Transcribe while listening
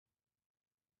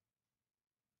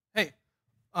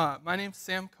My name's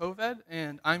Sam Koved,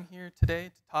 and I'm here today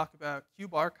to talk about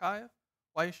KubeArchive,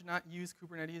 why you should not use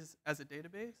Kubernetes as a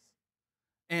database,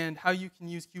 and how you can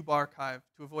use KubeArchive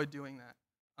to avoid doing that.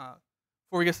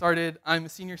 Before we get started, I'm a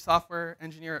senior software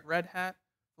engineer at Red Hat.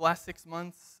 For the last 6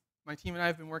 months, my team and I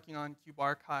have been working on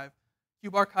KubeArchive.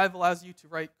 KubeArchive allows you to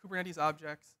write Kubernetes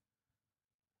objects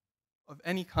of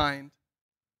any kind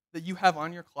that you have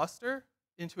on your cluster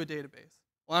into a database,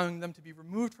 allowing them to be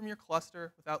removed from your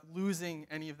cluster without losing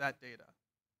any of that data.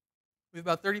 We have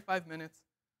about 35 minutes,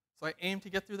 so I aim to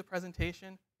get through the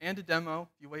presentation and a demo,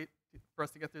 if you wait for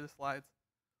us to get through the slides,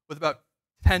 with about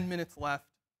 10 minutes left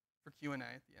for Q&A at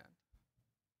the end.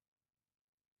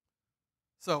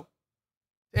 So,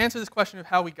 to answer this question of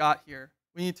how we got here,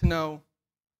 we need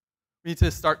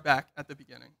to start back at the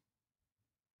beginning.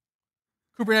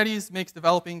 Kubernetes makes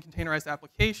developing containerized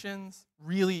applications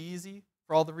really easy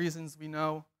for all the reasons we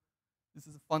know. This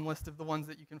is a fun list of the ones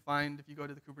that you can find if you go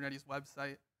to the Kubernetes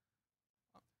website.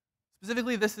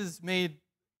 Specifically, this has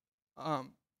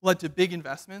led to big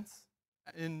investments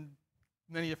in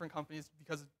many different companies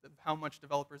because of how much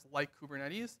developers like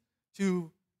Kubernetes,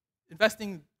 to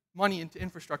investing money into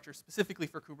infrastructure specifically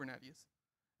for Kubernetes.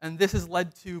 And this has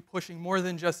led to pushing more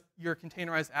than just your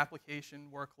containerized application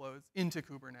workloads into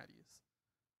Kubernetes.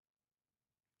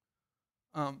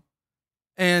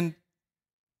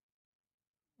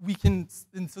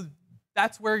 So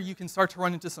that's where you can start to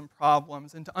run into some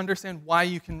problems. And to understand why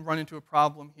you can run into a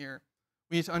problem here,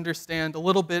 we need to understand a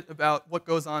little bit about what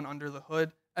goes on under the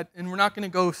hood. And we're not going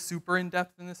to go super in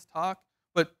depth in this talk,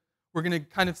 but we're going to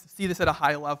kind of see this at a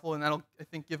high level, and that'll, I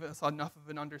think, give us enough of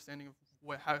an understanding of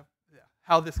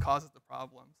how this causes the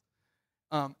problems.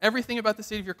 Everything about the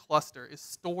state of your cluster is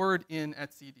stored in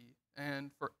etcd.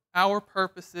 And for our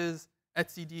purposes,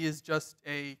 etcd is just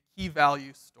a key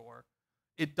value store.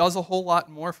 It does a whole lot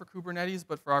more for Kubernetes,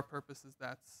 but for our purposes,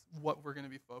 that's what we're going to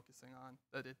be focusing on,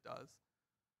 that it does.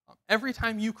 Every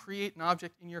time you create an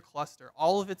object in your cluster,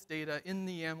 all of its data in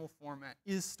the YAML format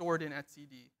is stored in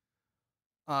etcd.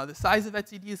 The size of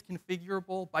etcd is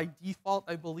configurable. By default,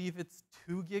 I believe it's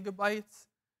 2 gigabytes.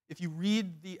 If you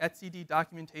read the etcd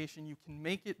documentation, you can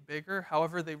make it bigger.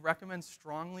 However, they recommend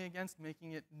strongly against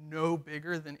making it no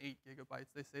bigger than 8 gigabytes.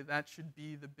 They say that should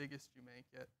be the biggest you make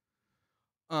it.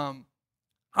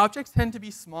 Objects tend to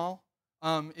be small.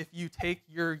 If you take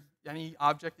any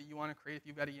object that you want to create, if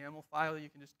you've got a YAML file, you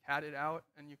can just cat it out,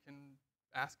 and you can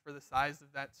ask for the size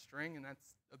of that string, and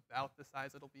that's about the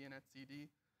size it'll be in etcd.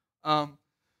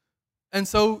 And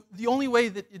so the only way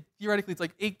that theoretically it's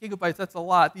like 8 gigabytes, that's a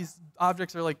lot. These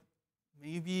objects are like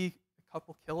maybe a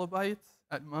couple kilobytes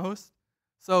at most.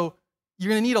 So you're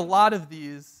going to need a lot of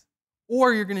these,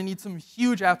 or you're going to need some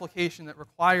huge application that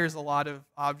requires a lot of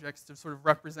objects to sort of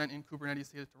represent in Kubernetes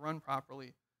to get it to run properly,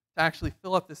 to actually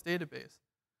fill up this database.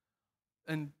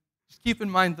 And just keep in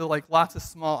mind the lots of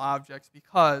small objects,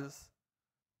 because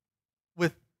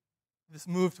with this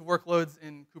move to workloads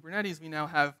in Kubernetes, we now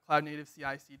have cloud-native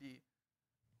CI/CD.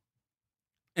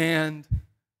 And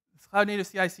this cloud-native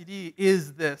CI/CD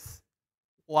is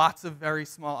lots of very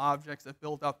small objects that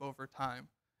build up over time.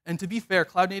 And to be fair,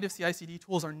 cloud-native CI/CD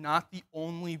tools are not the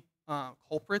only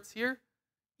culprits here.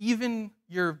 Even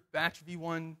your batch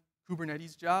v1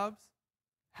 Kubernetes jobs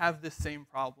have this same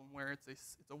problem, where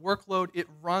it's a workload. It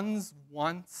runs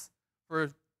once for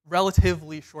a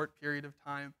relatively short period of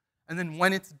time. And then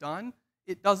when it's done,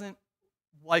 it doesn't,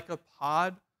 like a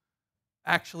pod,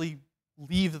 actually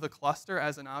leave the cluster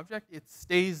as an object. It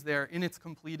stays there in its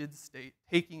completed state,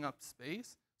 taking up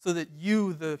space, so that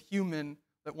you, the human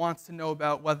that wants to know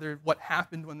about what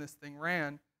happened when this thing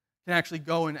ran, can actually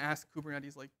go and ask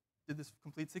Kubernetes, did this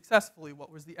complete successfully? What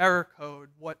was the error code?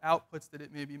 What outputs did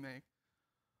it maybe make?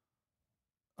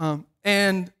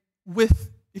 And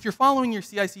if you're following your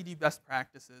CI/CD best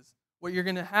practices, what you're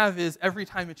going to have is every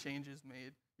time a change is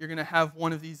made, you're going to have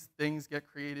one of these things get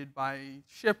created by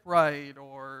Shipwright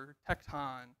or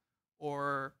Tekton,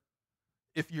 or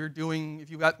if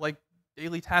you've got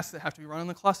daily tasks that have to be run on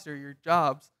the cluster, your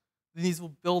jobs, then these will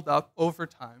build up over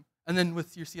time. And then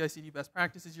with your CI/CD best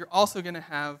practices, you're also going to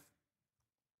have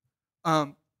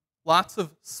lots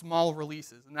of small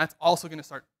releases, and that's also going to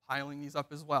start piling these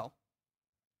up as well.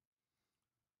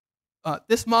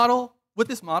 With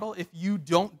this model, if you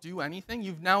don't do anything,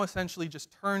 you've now essentially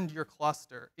just turned your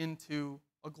cluster into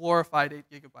a glorified 8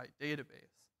 gigabyte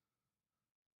database.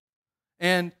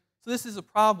 And so this is a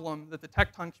problem that the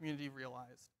Tekton community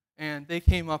realized, and they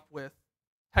came up with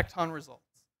Tekton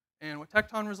Results. And what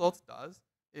Tekton Results does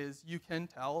is you can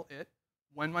tell it,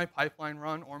 when my pipeline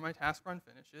run or my task run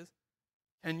finishes,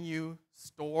 can you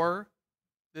store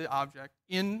the object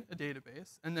in a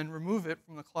database and then remove it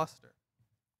from the cluster?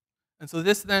 And so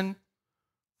this then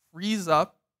frees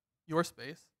up your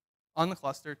space on the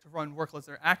cluster to run workloads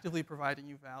that are actively providing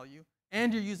you value,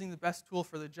 and you're using the best tool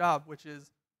for the job, which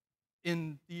is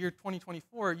in the year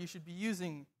 2024, you should be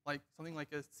using like something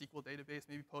like a SQL database,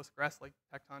 maybe Postgres, like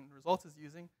Tekton Results is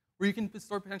using, where you can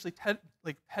store potentially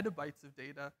like petabytes of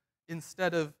data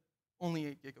instead of only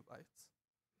 8 gigabytes.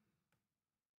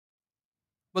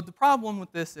 But the problem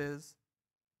with this is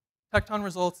Tekton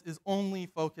Results is only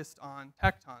focused on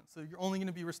Tekton. So you're only going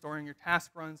to be restoring your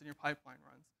TaskRuns and your pipeline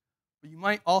runs. But you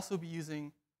might also be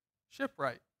using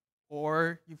Shipwright,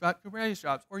 or you've got Kubernetes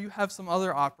jobs, or you have some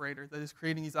other operator that is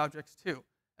creating these objects too.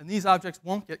 And these objects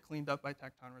won't get cleaned up by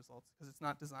Tekton Results because it's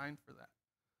not designed for that.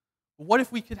 But what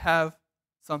if we could have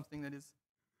something that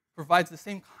provides the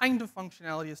same kind of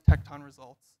functionality as Tekton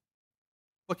Results,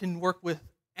 but can work with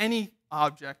any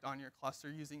object on your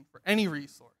cluster using for any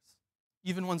resource,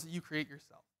 even ones that you create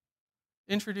yourself?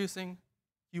 Introducing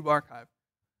KubeArchive.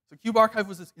 So KubeArchive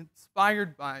was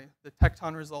inspired by the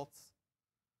Tekton Results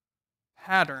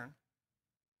pattern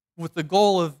with the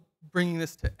goal of bringing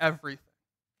this to everything.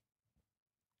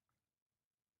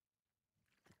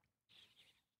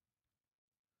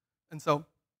 And so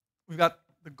we've got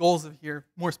the goals of here.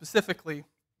 More specifically,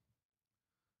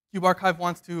 KubeArchive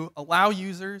wants to allow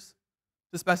users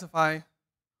to specify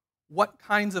what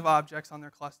kinds of objects on their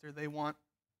cluster they want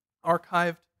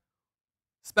archived,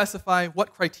 specify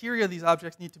what criteria these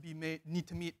objects need to meet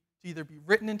to either be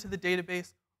written into the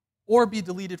database or be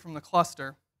deleted from the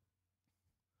cluster,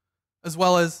 as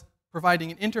well as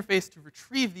providing an interface to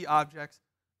retrieve the objects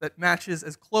that matches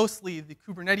as closely the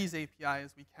Kubernetes API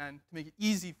as we can to make it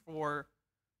easy for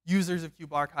users of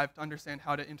KubeArchive to understand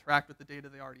how to interact with the data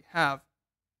they already have.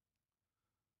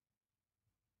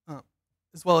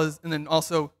 As well as, and then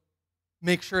also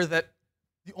make sure that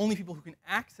the only people who can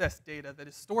access data that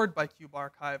is stored by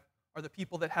KubeArchive are the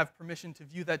people that have permission to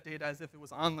view that data as if it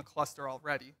was on the cluster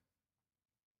already.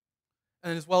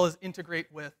 And as well as integrate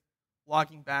with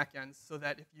logging backends so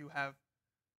that if you have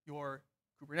your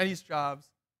Kubernetes jobs,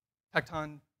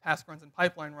 Tekton, TaskRuns, and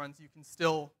PipelineRuns, you can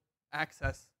still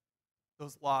access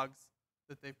those logs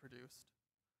that they produced.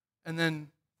 And then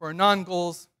for our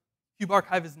non-goals,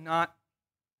 KubeArchive is not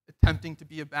attempting to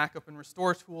be a backup and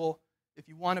restore tool. If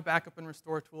you want a backup and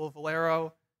restore tool,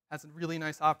 Valero has a really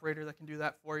nice operator that can do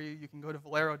that for you. You can go to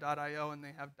valero.io and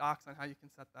they have docs on how you can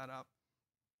set that up.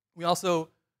 We also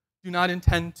do not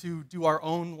intend to do our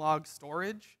own log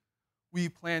storage. We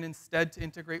plan instead to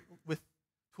integrate with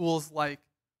tools like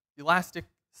Elastic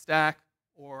Stack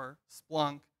or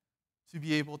Splunk to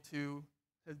be able to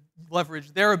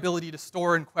leverage their ability to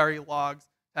store and query logs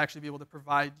to actually be able to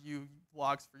provide you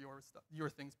logs for your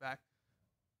things back.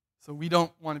 So we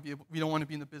don't want to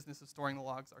be in the business of storing the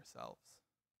logs ourselves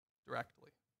directly.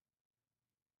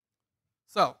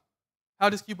 So, how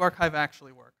does KubeArchive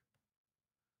actually work?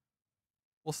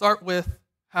 We'll start with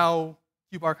how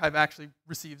KubeArchive actually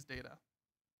receives data.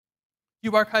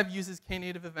 KubeArchive uses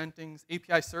Knative Eventing's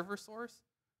API server source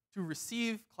to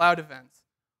receive cloud events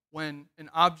when an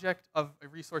object of a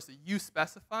resource that you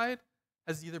specified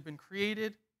has either been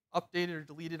created, updated, or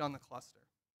deleted on the cluster.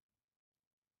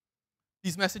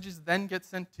 These messages then get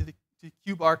sent to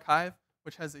KubeArchive,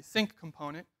 which has a sync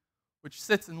component, which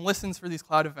sits and listens for these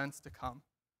cloud events to come.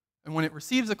 And when it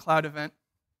receives a cloud event,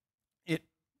 it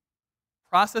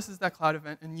processes that cloud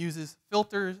event and uses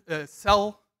filters,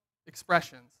 cell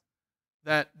expressions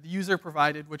that the user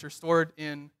provided, which are stored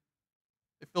in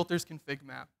a filters config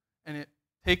map. And it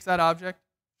takes that object,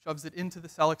 shoves it into the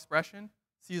cell expression,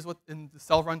 sees what in the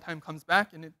cell runtime comes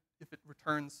back, and if it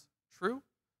returns true,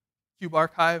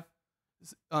 KubeArchive,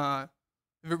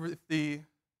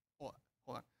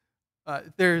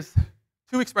 there's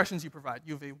two expressions you provide.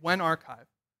 You have a when archive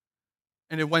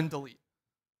and a when delete.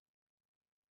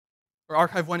 Or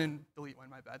archive when and delete when,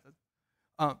 my bad.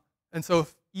 And so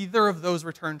if either of those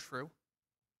return true,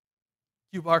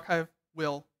 KubeArchive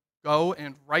will go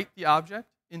and write the object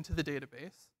into the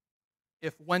database.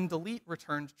 If when delete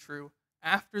returned true,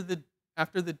 after the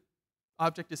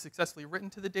object is successfully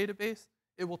written to the database,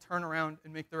 it will turn around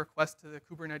and make the request to the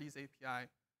Kubernetes API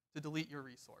to delete your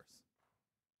resource.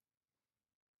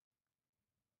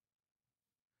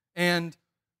 And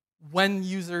when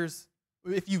users,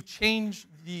 if you change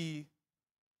the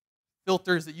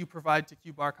filters that you provide to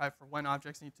KubeArchive for when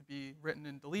objects need to be written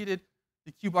and deleted,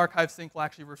 the KubeArchive sync will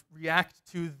actually react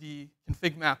to the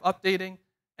config map updating,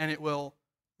 and it will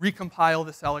recompile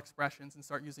the cell expressions and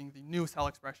start using the new cell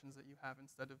expressions that you have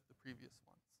instead of the previous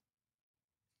ones.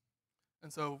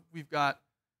 And so we've got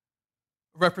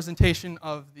a representation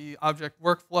of the object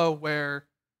workflow where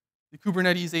the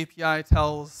Kubernetes API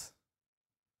tells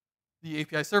the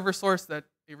API server source that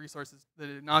that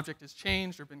an object has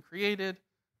changed or been created.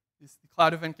 The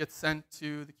cloud event gets sent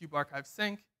to the KubeArchive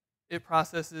sync. It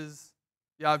processes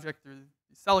the object through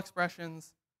the cell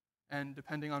expressions, and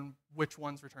depending on which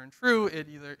ones return true, it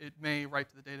may write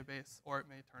to the database or it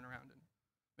may turn around and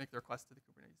make the request to the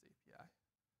Kubernetes API.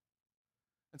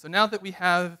 And so now that we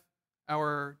have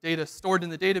our data stored in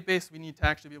the database, we need to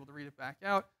actually be able to read it back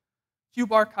out.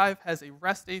 KubeArchive has a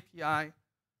REST API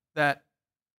that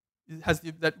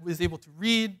is able to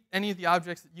read any of the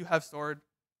objects that you have stored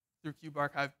through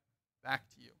KubeArchive back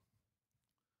to you.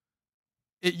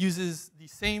 It uses the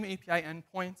same API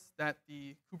endpoints that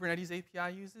the Kubernetes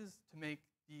API uses to make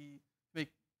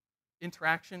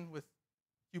interaction with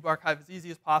KubeArchive as easy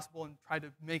as possible and try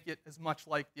to make it as much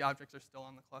like the objects are still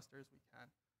on the cluster as we can.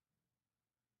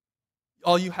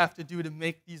 All you have to do to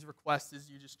make these requests is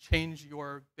you just change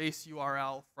your base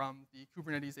URL from the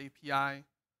Kubernetes API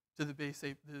to the base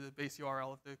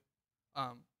URL of the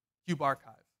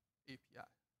KubeArchive API.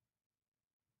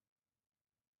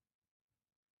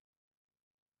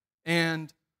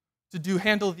 And to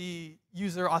handle the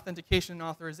user authentication and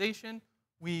authorization,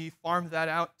 we farm that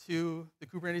out to the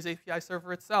Kubernetes API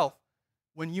server itself.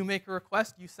 When you make a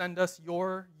request, you send us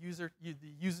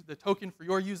the token for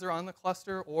your user on the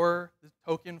cluster or the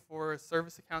token for a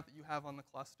service account that you have on the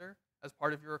cluster as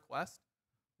part of your request.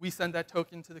 We send that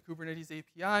token to the Kubernetes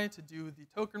API to do the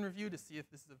token review to see if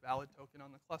this is a valid token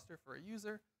on the cluster for a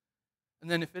user. And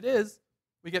then if it is,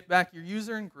 we get back your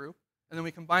user and group, and then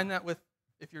we combine that with,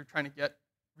 if you're trying to get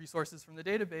resources from the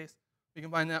database, we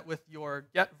combine that with your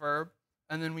get verb,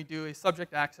 and then we do a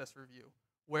subject access review,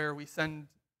 where we send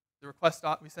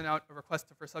out a request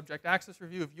for subject access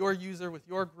review of your user with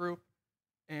your group,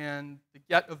 and the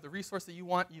get of the resource that you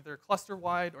want, either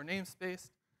cluster-wide or namespaced,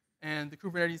 and the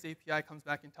Kubernetes API comes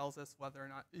back and tells us whether or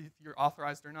not, if you're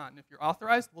authorized or not. And if you're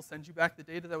authorized, we'll send you back the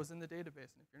data that was in the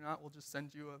database. And if you're not, we'll just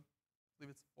send you I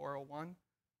believe it's 401,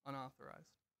 unauthorized.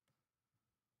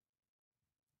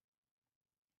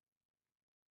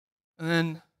 And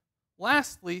then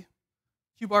lastly,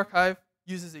 KubeArchive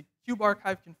uses a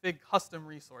KubeArchive config custom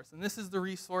resource. And this is the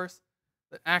resource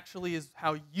that actually is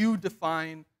how you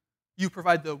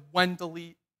provide the when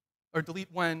delete, or delete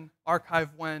when, archive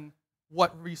when,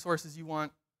 what resources you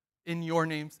want in your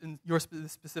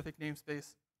specific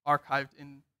namespace archived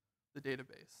in the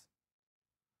database.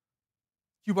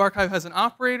 KubeArchive has an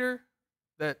operator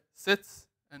that sits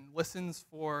and listens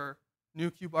for new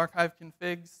KubeArchive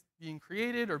configs being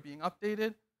created or being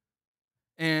updated,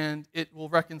 and it will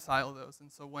reconcile those.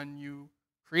 And so when you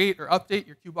create or update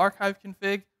your KubeArchive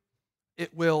config,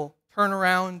 it will turn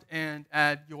around and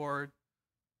add your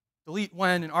delete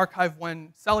when and archive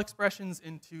when cell expressions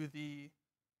into the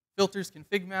filters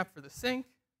config map for the sync.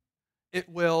 It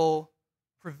will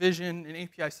provision an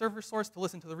API server source to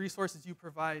listen to the resources you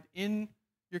provide in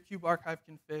your KubeArchive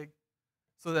config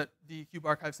so that the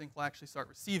KubeArchive sync will actually start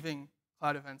receiving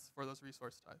cloud events for those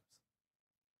resource types.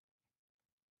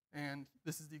 And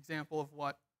this is the example of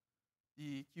what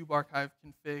the KubeArchive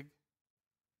config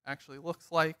actually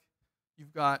looks like. You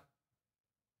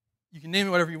can name it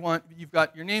whatever you want, but you've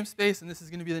got your namespace, and this is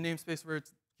going to be the namespace where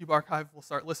KubeArchive will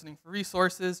start listening for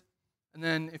resources. And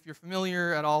then if you're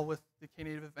familiar at all with the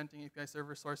Knative Eventing API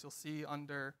server source, you'll see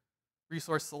under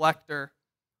resource selector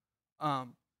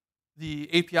the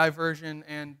API version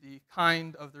and the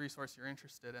kind of the resource you're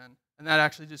interested in. And that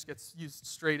actually just gets used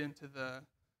straight into the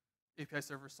API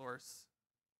server source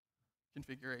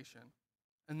configuration.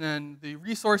 And then the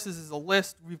resources is a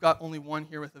list. We've got only one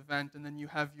here with event, and then you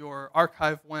have your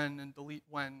archive when and delete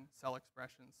when cell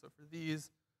expressions. So for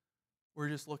these, we're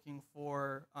just looking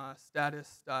for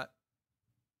status.state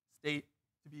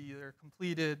to be either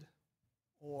completed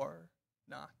or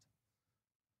not.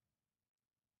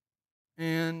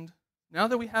 And now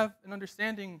that we have an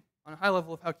understanding on a high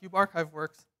level of how KubeArchive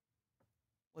works,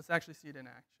 let's actually see it in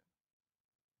action.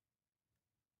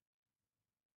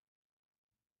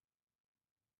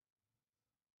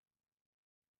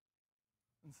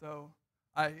 And so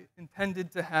I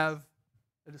intended to have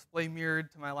a display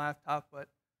mirrored to my laptop, but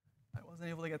I wasn't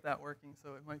able to get that working,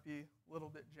 so it might be a little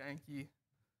bit janky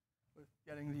with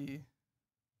getting the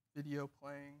video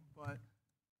playing, but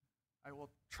I will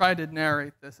try to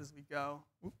narrate this as we go.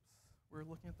 Oops, we're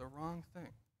looking at the wrong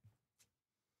thing.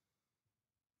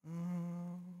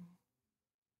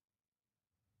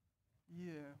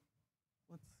 Yeah,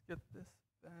 let's get this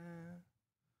back.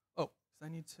 Oh, because I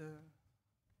need to,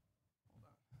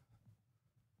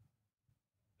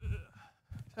 hold on.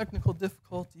 Technical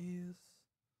difficulties.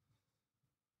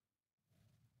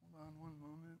 Hold on one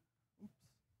moment. Oops.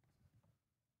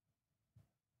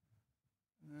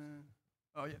 And then,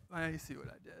 Oh yeah, I see what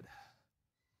I did.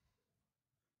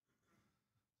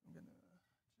 I'm gonna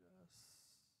just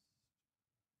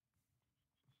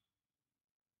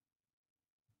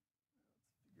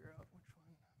figure out which one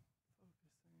I'm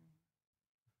focusing.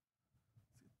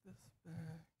 Let's get this back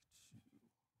to,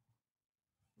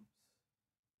 oops.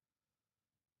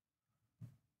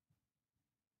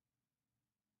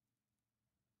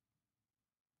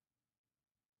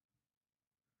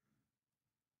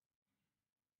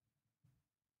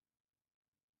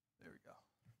 There we go.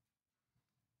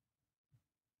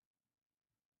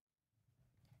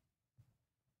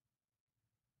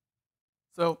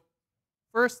 So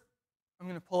first, I'm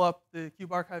going to pull up the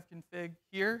KubeArchive config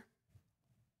here.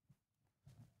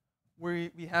 We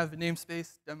have a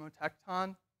namespace demo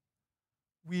Tekton.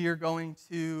 We're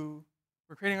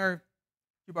creating our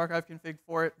KubeArchive config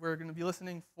for it. We're going to be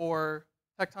listening for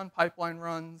Tekton pipeline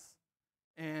runs,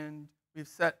 and we've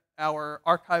set our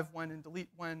archive when and delete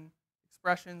when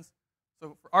expressions.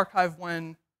 So for archive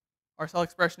when, our cell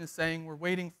expression is saying we're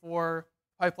waiting for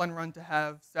pipeline run to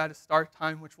have status start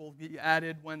time, which will be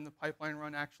added when the pipeline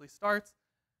run actually starts.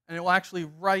 And it will actually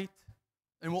write,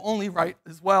 and will only write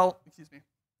as well,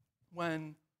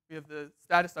 when we have the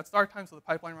status.start time, so the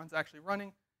pipeline run's actually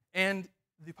running, and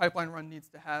the pipeline run needs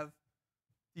to have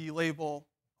the label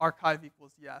archive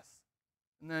equals yes.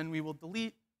 And then we will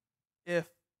delete if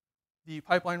the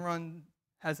pipeline run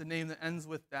has a name that ends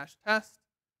with -test,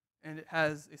 and it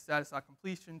has a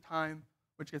status.completion time,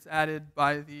 which gets added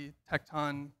by the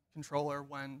Tekton controller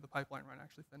when the pipeline run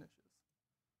actually finishes.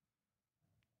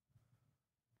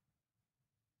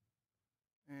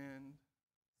 And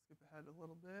skip ahead a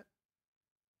little bit.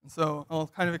 And so I'll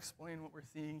kind of explain what we're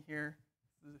seeing here.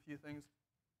 There's a few things.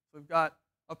 So we've got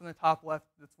up in the top left,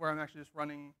 that's where I'm actually just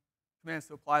running commands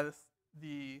to apply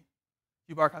the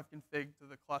KubeArchive config to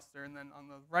the cluster. And then on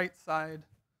the right side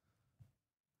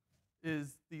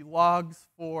is the logs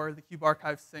for the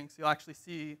KubeArchive sync. So you'll actually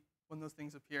see when those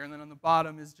things appear. And then on the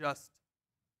bottom is just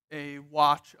a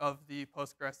watch of the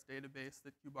Postgres database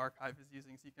that KubeArchive is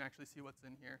using, so you can actually see what's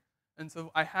in here. And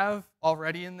so I have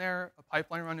already in there a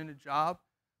pipeline run and a job.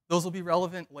 Those will be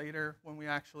relevant later when we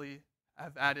actually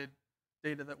have added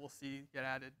data that we'll see get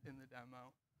added in the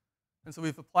demo. And so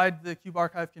we've applied the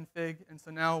KubeArchive config, and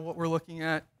so now what we're looking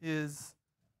at is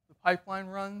the pipeline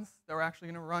runs that we're actually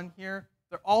going to run here.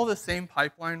 They're all the same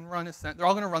pipeline run. They're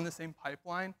all going to run the same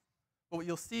pipeline. But what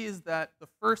you'll see is that the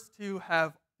first two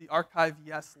have the archive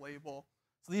yes label.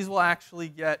 So these will actually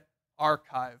get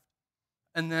archived.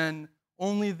 And then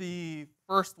only the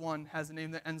first one has a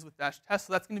name that ends with -test.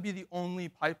 So that's going to be the only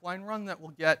pipeline run that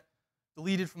will get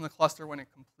deleted from the cluster when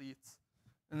it completes.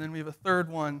 And then we have a third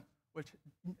one which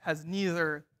has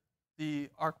neither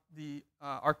the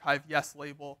archive yes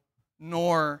label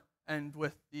nor end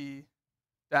with the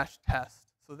 -test.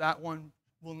 So that one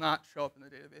will not show up in the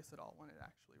database at all when it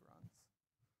actually runs.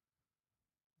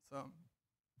 So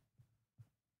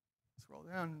scroll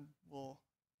down and we'll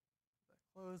get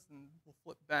that closed and we'll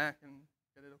flip back and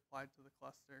get it applied to the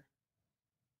cluster.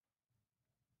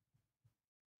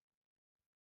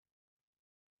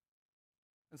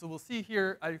 And so we'll see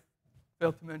here, I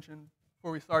failed to mention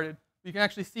before we started, we can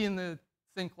actually see in the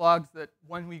sync logs that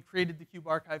when we created the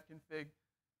KubeArchive config,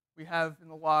 we have in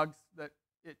the logs that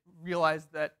it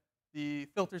realized that the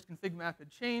filters config map had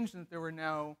changed and that there were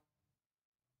now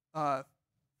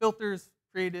filters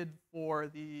created for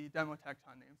the demo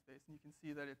Tekton namespace. And you can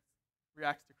see that it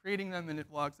reacts to creating them and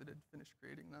it logs that it had finished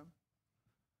creating them.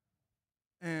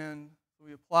 And so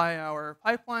we apply our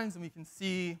pipelines and we can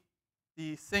see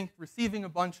the sync receiving a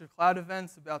bunch of cloud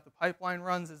events about the pipeline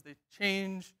runs as they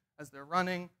change, as they're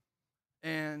running,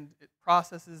 and it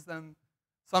processes them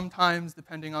sometimes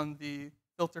depending on the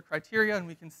filter criteria, and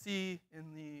we can see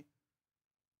in the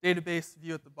database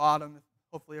view at the bottom,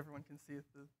 hopefully everyone can see if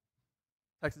the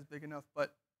text is big enough,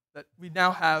 but that we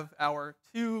now have our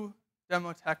two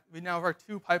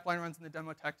pipeline runs in the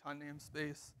demo Tekton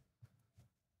namespace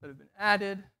that have been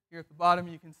added. Here at the bottom,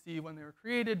 you can see when they were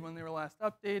created, when they were last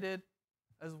updated,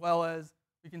 as well as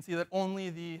we can see that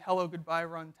only the hello goodbye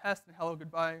run test and hello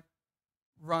goodbye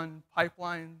run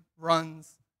pipeline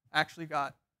runs actually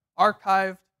got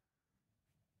archived,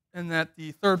 and that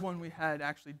the third one we had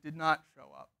actually did not show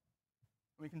up.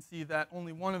 And we can see that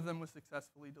only one of them was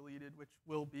successfully deleted, which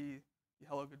will be the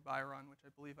hello goodbye run, which I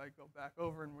believe I go back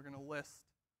over, and we're going to list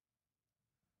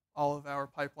all of our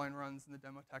pipeline runs in the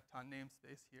demo Tekton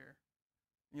namespace here.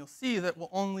 And you'll see that we'll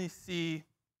only see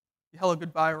the hello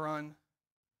goodbye run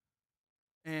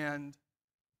and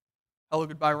hello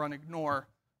goodbye run ignore,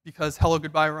 because hello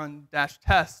goodbye run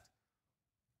 -test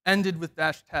ended with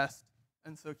 -test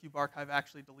And so KubeArchive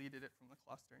actually deleted it from the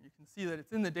cluster. And you can see that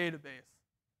it's in the database,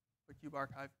 but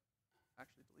KubeArchive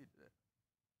actually deleted it.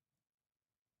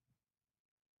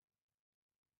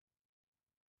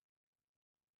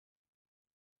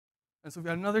 And so we've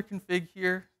got another config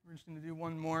here. We're just going to do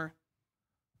one more.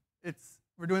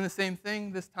 We're doing the same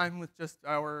thing, this time with just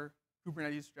our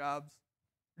Kubernetes jobs.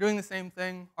 We're doing the same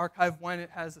thing. Archive when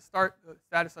it has a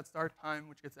status at start time,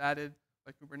 which gets added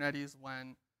by Kubernetes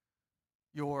when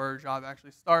your job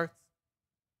actually starts.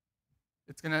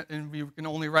 And we can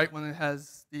only write when it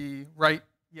has the right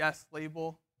yes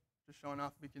label, just showing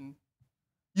off. We can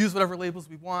use whatever labels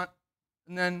we want,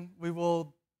 and then we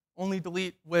will only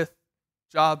delete with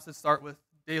jobs that start with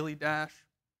daily dash,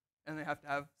 and they have to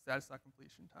have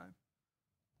status.completion time.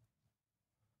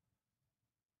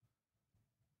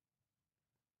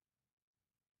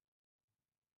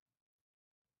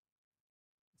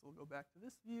 So we'll go back to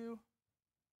this view.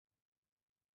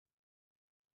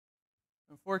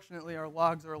 Unfortunately, our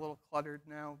logs are a little cluttered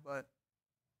now, but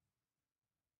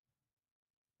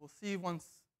we'll see once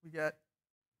we get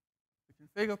the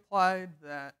config applied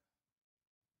that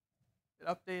it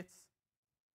updates,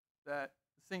 that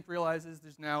the sync realizes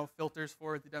there's now filters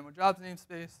for the demo jobs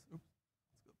namespace. Oops,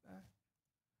 let's go back.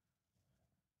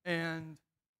 And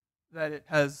that it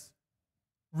has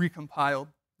recompiled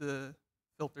the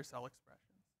filter cell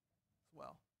expressions as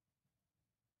well.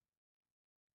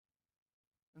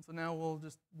 And so now we'll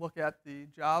just look at the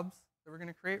jobs that we're going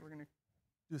to create. We're going to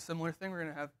do a similar thing. We're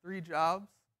going to have 3 jobs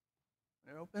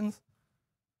when it opens.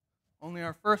 Only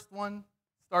our first one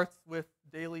starts with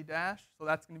daily dash, so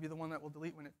that's going to be the one that we'll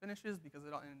delete when it finishes, because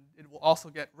it will also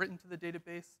get written to the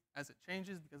database as it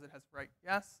changes because it has right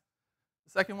yes.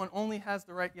 The second one only has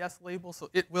the right yes label, so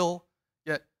it will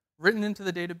get written into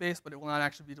the database, but it will not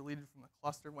actually be deleted from the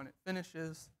cluster when it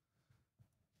finishes.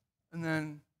 And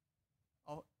then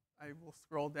I will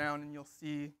scroll down and you'll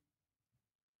see in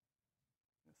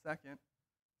a second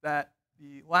that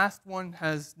the last one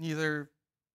has neither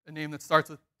a name that starts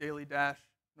with daily dash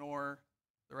nor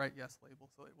the right yes label,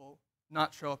 so it will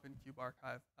not show up in KubeArchive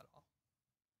at all.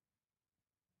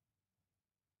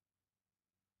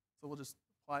 So we'll just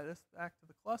apply this back to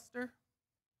the cluster.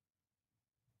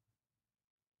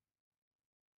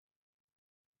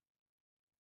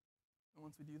 And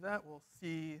once we do that, we'll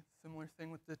see a similar thing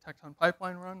with the Tekton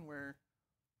pipeline run, where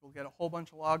we'll get a whole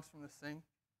bunch of logs from the sync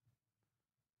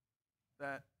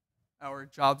that our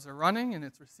jobs are running, and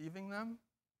it's receiving them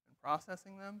and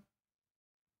processing them.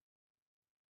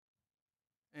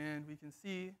 And we can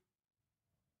see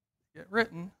get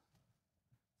written.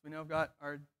 We now got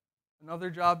another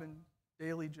job and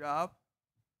daily job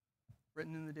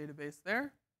written in the database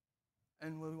there.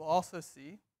 And we will also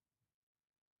see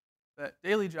that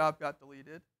daily job got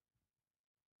deleted.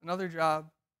 Another job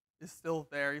is still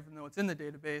there, even though it's in the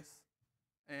database,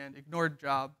 and ignored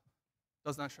job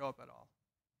does not show up at all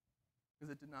because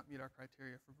it did not meet our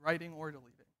criteria for writing or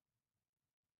deleting.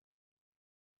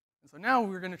 And so now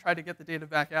we're going to try to get the data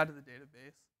back out of the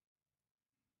database.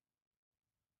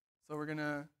 So we're going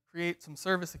to create some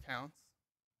service accounts.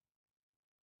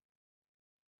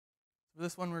 For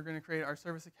this one, we're going to create our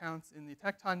service accounts in the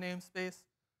Tekton namespace.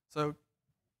 So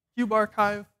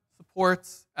KubeArchive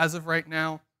supports, as of right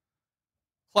now,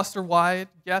 cluster-wide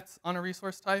gets on a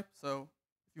resource type. So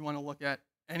if you want to look at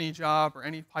any job or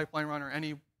any pipeline run or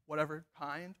any whatever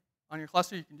kind on your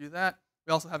cluster, you can do that.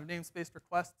 We also have a namespace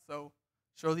request. So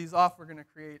show these off. We're going to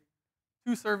create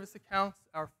 2 service accounts.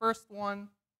 Our first one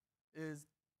is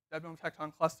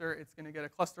Tekton cluster. It's going to get a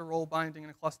cluster role binding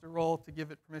and a cluster role to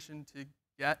give it permission to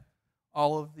get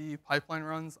all of the pipeline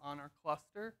runs on our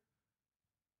cluster.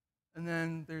 And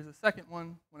then there's a second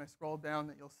one, when I scroll down,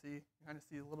 that you'll see, you kind of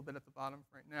see a little bit at the bottom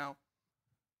right now,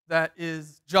 that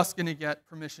is just going to get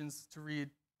permissions to read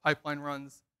pipeline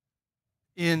runs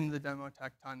in the demo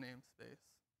Tekton namespace.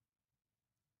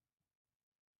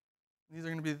 And these are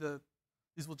going to be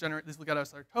these will get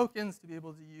us our tokens to be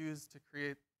able to use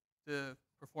to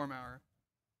perform our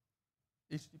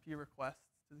HTTP requests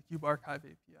to the KubeArchive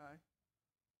API.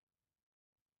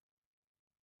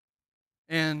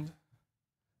 And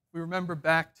if we remember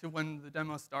back to when the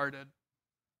demo started,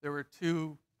 there was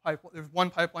one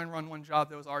pipeline run, one job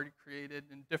that was already created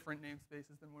in different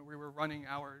namespaces than when we were running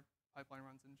our pipeline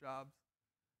runs and jobs.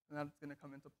 And that's going to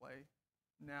come into play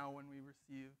now when we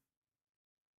receive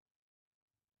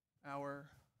our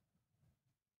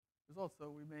results. So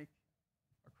we make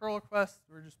our curl request.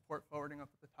 We're just port forwarding up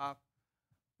at the top.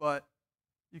 But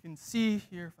you can see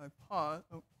here, if I pause,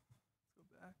 let's go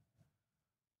back.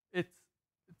 It's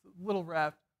a little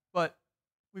wrapped, but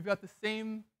we've got the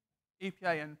same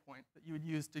API endpoint that you would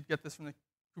use to get this from the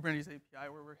Kubernetes API,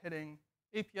 where we're hitting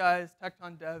APIs,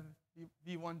 Tekton Dev,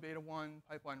 V1, Beta 1,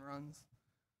 PipelineRuns.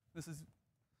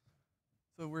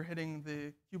 So we're hitting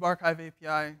the KubeArchive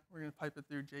API. We're going to pipe it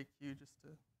through JQ just to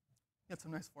get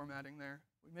some nice formatting there.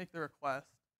 We make the request,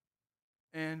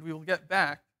 and we will get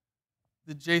back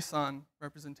the JSON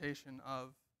representation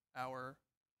of our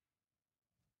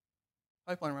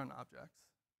pipeline run objects.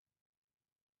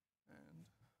 And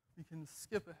we can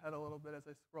skip ahead a little bit as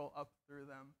I scroll up through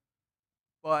them.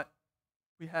 But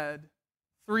we had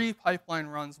 3 pipeline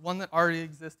runs, one that already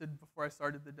existed before I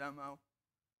started the demo,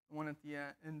 and one at the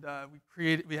end. And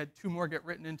we had 2 more get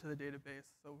written into the database.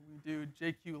 So we do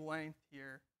JQ length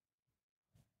here.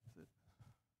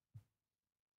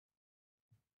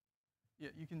 Yeah,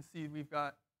 you can see it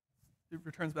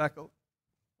returns back a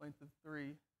length of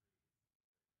 3.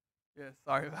 Yeah,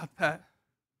 sorry about that.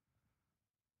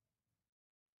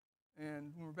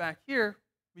 And when we're back here,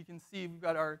 we can see we've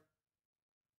got our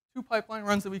 2 pipeline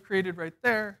runs that we created right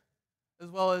there, as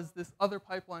well as this other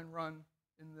pipeline run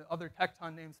in the other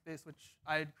Tekton namespace, which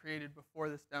I had created before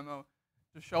this demo,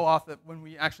 to show off that when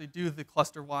we actually do the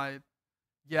cluster-wide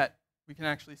get, we can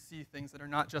actually see things that are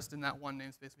not just in that one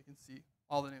namespace. We can see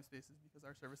all the namespaces because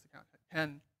our service account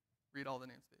can read all the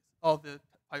namespaces, all the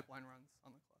pipeline runs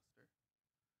on the cluster.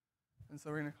 And so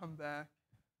we're going to come back,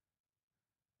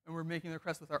 and we're making the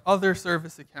request with our other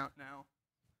service account now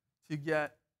to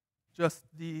get just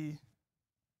the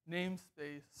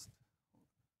namespace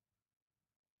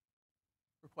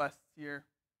requests here,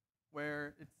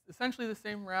 where it's essentially the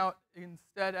same route.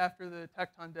 Instead, after the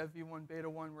Tekton Dev V1 Beta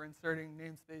 1, we're inserting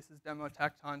namespaces demo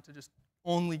Tekton to just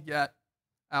only get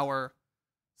our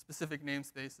specific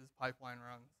namespaces pipeline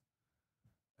runs.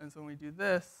 And so when we do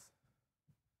this,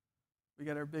 we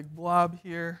get our big blob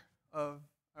here of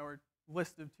our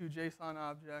list of 2 JSON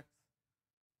objects.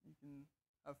 You can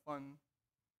have fun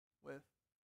with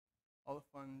all the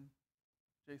fun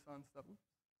JSON stuff.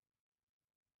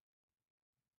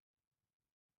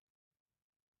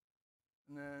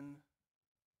 And then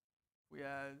we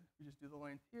just do the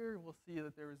length here, we'll see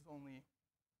that there is only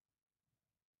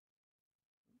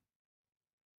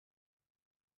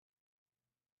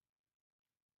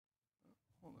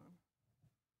hold on.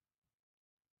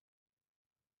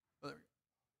 Oh, there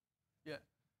we go. Yeah,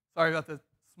 sorry about the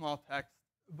small text,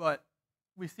 but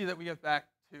we see that we get back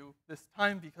to this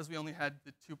time because we only had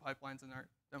the 2 pipelines in our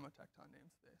demo Tekton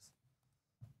namespace.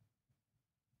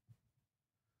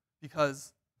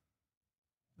 Because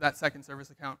that second service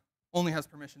account only has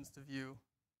permissions to view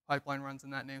pipeline runs in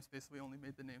that namespace, so we only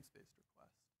made the namespace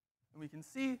request. And we can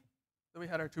see that we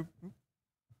had our 2.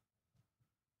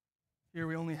 Here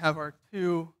we only have our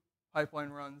 2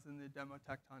 pipeline runs in the demo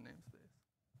Tekton namespace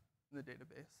in the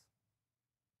database.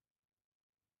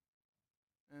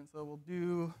 And so we'll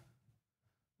do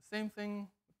the same thing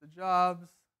with the jobs,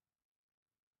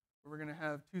 where we're going to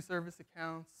have 2 service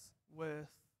accounts with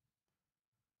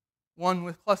one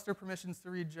with cluster permissions to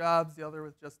read jobs, the other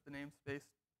with just the namespace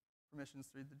permissions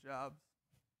to read the jobs.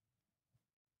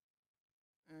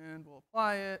 And we'll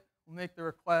apply it. We'll make the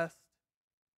request.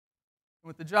 And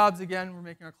with the jobs, again, we're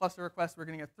making our cluster request. We're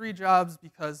going to get 3 jobs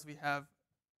because we have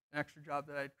an extra job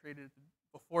that I had created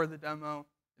before the demo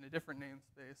in a different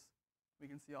namespace. We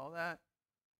can see all that.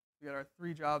 We got our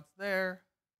 3 jobs there.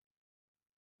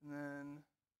 And then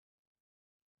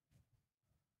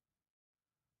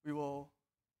we will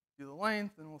do the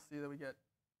length, and we'll see that we get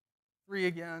 3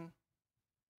 again.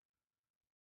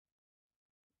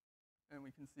 And we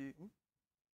can see, oops.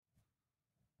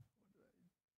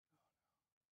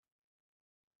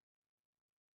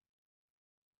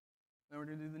 Then we're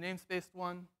going to do the namespaced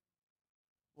one.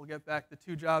 We'll get back the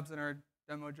 2 jobs in our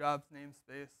demo jobs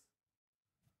namespace.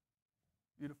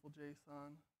 Beautiful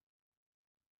JSON.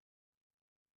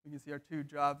 We can see our 2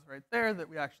 jobs right there that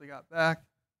we actually got back.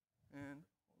 And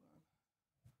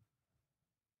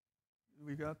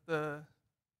we got the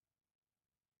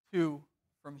 2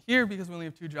 from here because we only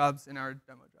have 2 jobs in our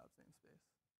demo jobs namespace.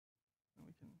 And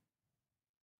we can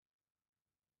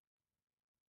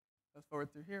fast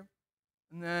forward through here.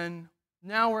 And then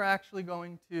now we're actually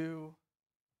going to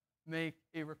make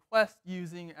a request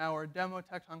using our demo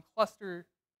Tekton cluster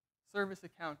service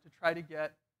account to try to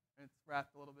get, and it's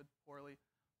wrapped a little bit poorly,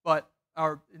 but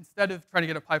instead of trying to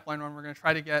get a pipeline run, we're going to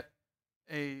try to get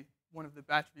one of the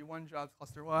batch v1 jobs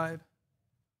cluster wide.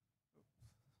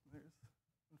 There's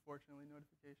unfortunately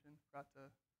notification, forgot to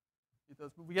mute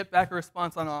those. But we get back a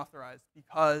response unauthorized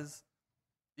because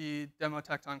the demo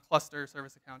Tekton cluster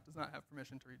service account does not have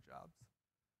permission to read jobs.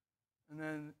 And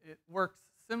then it works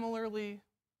similarly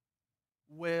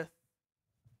with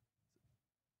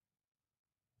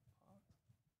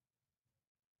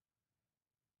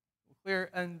we'll clear.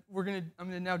 And I'm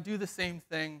gonna now do the same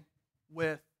thing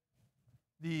with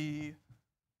the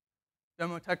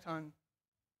demo Tekton.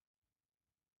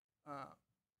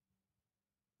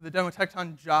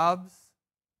 Jobs,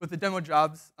 with the demo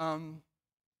jobs,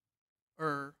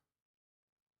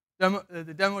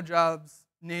 the demo jobs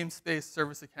namespace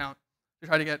service account to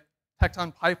try to get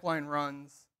Tekton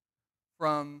PipelineRuns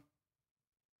from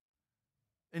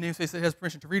a namespace that it has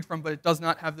permission to read from, but it does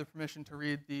not have the permission to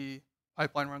read the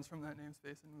PipelineRuns from that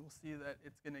namespace, and we'll see that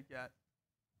it's going to get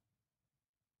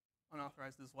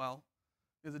unauthorized as well,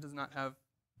 because it does not have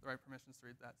the right permissions to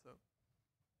read that. So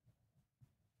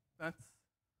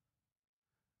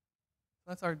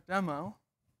that's our demo.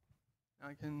 Now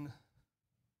I can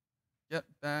get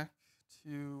back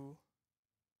to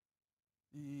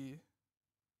the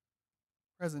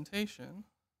presentation.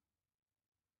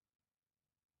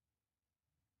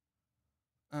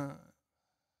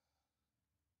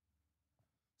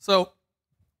 So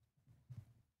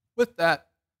with that,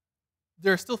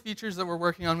 there are still features that we're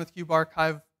working on with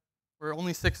KubeArchive. We're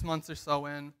only 6 months or so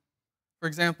in. For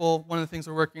example, one of the things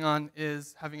we're working on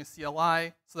is having a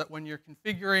CLI so that when you're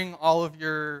configuring all of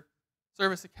your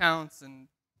service accounts and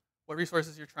what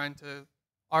resources you're trying to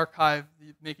archive,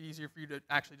 you make it easier for you to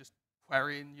actually just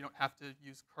query, and you don't have to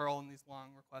use curl and these long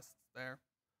requests there.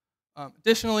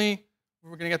 Additionally,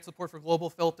 we're going to get support for global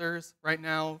filters. Right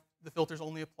now, the filters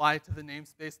only apply to the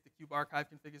namespace the KubeArchive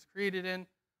config is created in,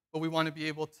 but we want to be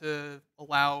able to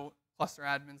allow cluster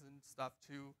admins and stuff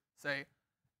to say,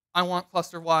 I want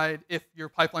cluster-wide. If your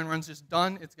pipeline run's just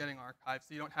done, it's getting archived.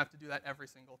 So you don't have to do that every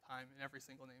single time in every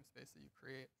single namespace that you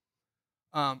create.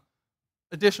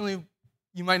 Additionally,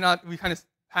 we kind of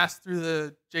passed through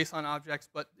the JSON objects,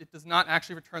 but it does not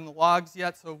actually return the logs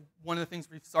yet. So one of the things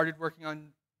we've started working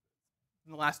on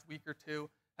in the last week or two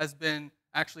has been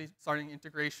actually starting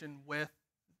integration with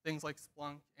things like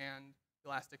Splunk and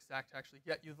Elasticstack to actually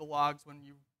get you the logs when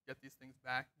you get these things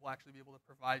back. We'll actually be able to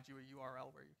provide you a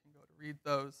URL where you can go to read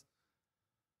those.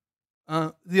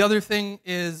 The other thing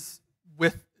is,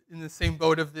 in the same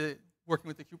boat of working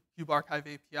with the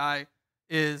KubeArchive API,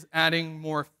 is adding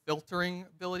more filtering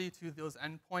ability to those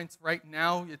endpoints. Right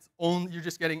now, you're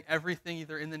just getting everything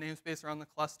either in the namespace or on the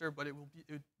cluster, but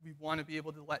we want to be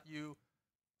able to let you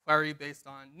query based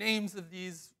on names of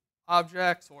these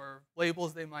objects or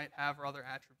labels they might have or other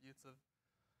attributes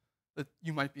that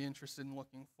you might be interested in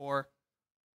looking for.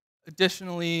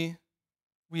 Additionally,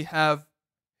 we have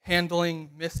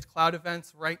handling missed cloud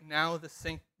events. Right now, the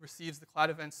sync receives the cloud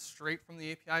events straight from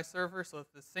the API server. So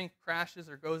if the sync crashes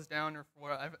or goes down, or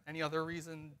for any other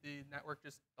reason the network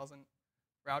just doesn't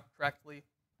route correctly,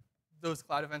 those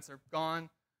cloud events are gone.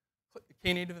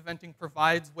 Knative eventing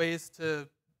provides ways to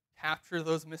capture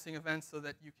those missing events so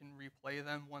that you can replay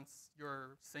them once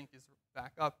your sync is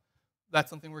back up. That's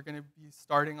something we're going to be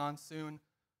starting on soon.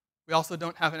 We also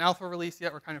don't have an alpha release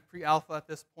yet. We're kind of pre-alpha at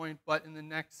this point, but in the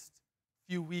next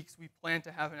few weeks, we plan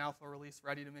to have an alpha release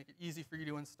ready to make it easy for you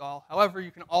to install. However,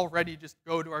 you can already just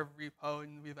go to our repo,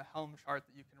 and we have a Helm chart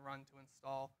that you can run to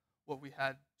install what we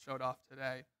had showed off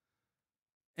today.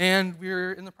 And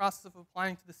we're in the process of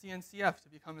applying to the CNCF to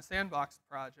become a sandbox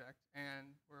project, and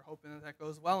we're hoping that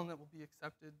goes well and that will be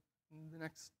accepted in the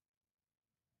next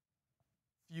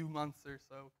few months or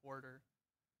so, quarter,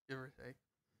 give or take.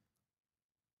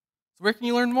 So where can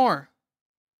you learn more?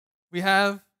 We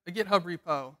have a GitHub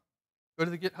repo. Go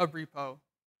to the GitHub repo.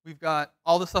 We've got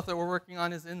all the stuff that we're working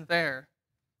on is in there.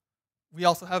 We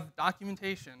also have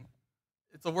documentation.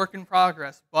 It's a work in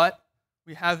progress, but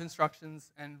we have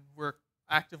instructions, and we're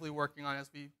actively working on as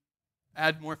we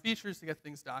add more features to get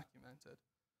things documented.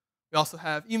 We also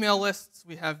have email lists.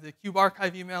 We have the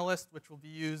KubeArchive email list, which will be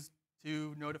used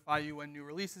to notify you when new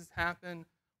releases happen.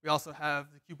 We also have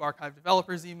the KubeArchive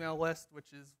developers email list,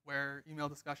 which is where email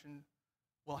discussion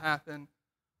will happen.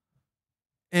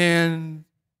 And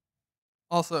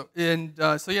also,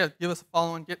 so yeah, give us a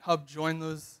follow on GitHub. Join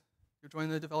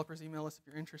the developers email list if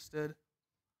you're interested.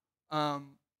 So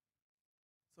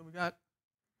we got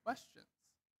questions.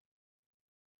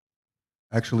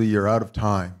 Actually, you're out of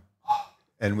time,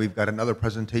 and we've got another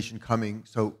presentation coming.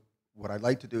 So what I'd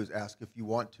like to do is ask if you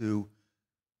want to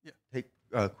take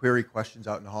query questions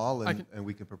out in the hall, and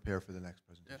we can prepare for the next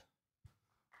presentation.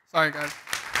 Yeah. Sorry, guys.